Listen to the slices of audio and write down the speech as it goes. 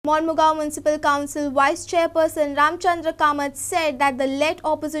Mormugao Municipal Council Vice Chairperson Ramchandra Kamat said that the led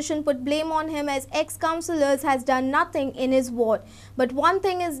opposition put blame on him as ex-councillors has done nothing in his ward. But one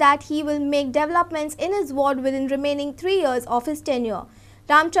thing is that he will make developments in his ward within remaining 3 years of his tenure.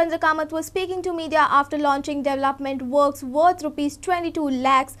 Ramchandra Kamat was speaking to media after launching development works worth rupees 22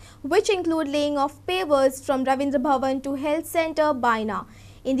 lakhs, which include laying of pavers from Ravindra Bhavan to Health Centre Baina.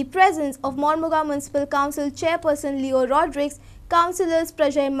 In the presence of Mormugao Municipal Council Chairperson Leo Rodriguez, Councillors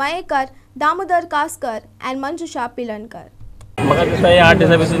Prajay Mayekar, Damodar Kaskar and Manjusha Pilankar. म्हाका दिसता हे 8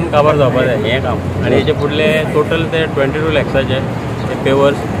 दिसांपासून काबार जावपाक जाय हें काम आनी हेचे फुडले टोटल ते 22 लॅक्साचे ते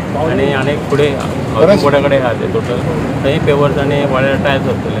पेवर्स आनी आनी फुडें हावसिंग बोर्डा कडेन आहा ते टोटल थंय पेवर्स आनी वाड्यार टायल्स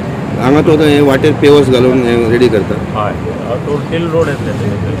वतले हांगा तो हे वाटेर पेवर्स घालून रेडी करता हय टोटल रोड येतले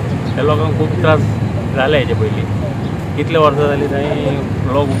ते लोकांक खूब त्रास जाले हेचे पयलीं कितले वर्सां जालीं थंय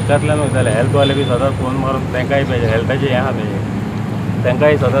लोक उपकारांतल्यान वयताले हेल्थवाले बी सदांच फोन मारून तांकांय पाहिजे हेल्थाचें हें आहा तेजें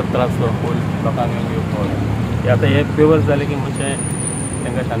तांकांय सदांच त्रास फूल लोकांक येवप आतां हे पेवर्स जाले की मातशें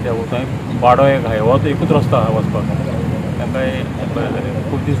तांकां शांती थंय वाडो एक आहा हो तो एकूच रस्तो आहा वचपाक तांकांय बरें जालें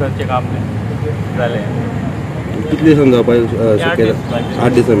खूब दिसांचें काम जालें कितले दिसान जावपाक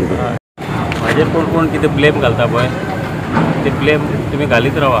 8 दिसान म्हाजेर कोण कितें ब्लेम घालता पळय ते ब्लेम तुमी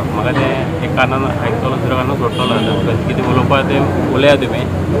घालीत रावा म्हाका तें एक कानान आयकतलो दुसऱ्या कानान सोडटलो कितें उलोवपा तें उलया तुमी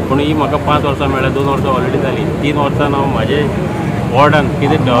पूण ही म्हाका 5 वर्सां मेळ्ळ्या 2 वर्सां ऑलरेडी जालीं 3 वर्सान हांव म्हाजे वॉर्डान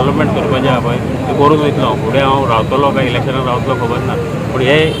कितें डेवलपमेंट करपाचें आहा पळय तें करून वयतलो फुडें हांव रावतलो काय इलेक्शनाक रावतलो खबर ना पूण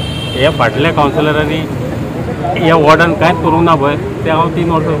हे फाटल्या कावन्सिलरांनी ह्या वॉर्डान कांयच करूंक ना पळय तें हांव 3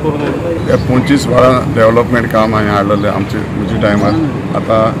 वर्सां करून वयतलो 25 वरां डेवलपमेंट काम हांवें हाडलेलें आमच्या टायमार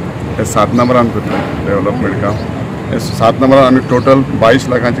आतां हे 7 नंबरान करता डेवलपमेंट काम 7 नंबरान आमी टोटल 22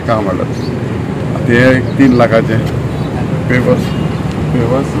 लाखांचें काम हाडलें ते 3 लाखाचें पेवर्स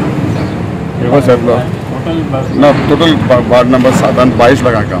येतलो ना टोटल वार्ड नंबर 7 22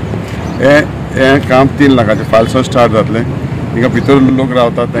 लाखां काम हे काम 3 लाखाचें फाल्यां स्टार्ट जातलें थिंगा भितर लोक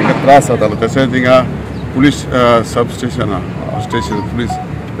रावतात तांकां त्रास जातालो तशेंच थिंगा पुलीस सब स्टेशन आहा स्टेशन पुलीस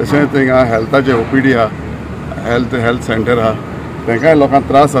तशेंच थिंगा हेल्थाचें OPD आहा हेल्थ सेंटर आहा तांकांय लोकांक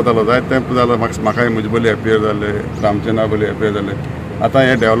त्रास जातालो जायत तेंप जालो म्हाकाय म्हजे बोली एपियर जाले रामचंद्रा बोली एपियर जाले आतां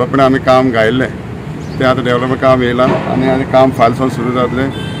हें डेवलपमेंट आमी काम गायल्लें तें आतां डेवलपमेंट काम येयलां आनी काम फाल्यां सुरू जातलें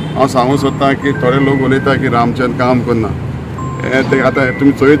हांव सांगूंक सोदतां की थोडे लोक उलयता की रामचंद्र काम करना हें आतां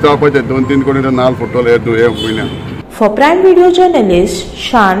तुमी चोयत रावपाचें 2-3 कोणी नाल्ल फुटलो हे म्हयन्याक. For Prime Video journalist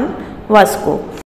Shan Vasco.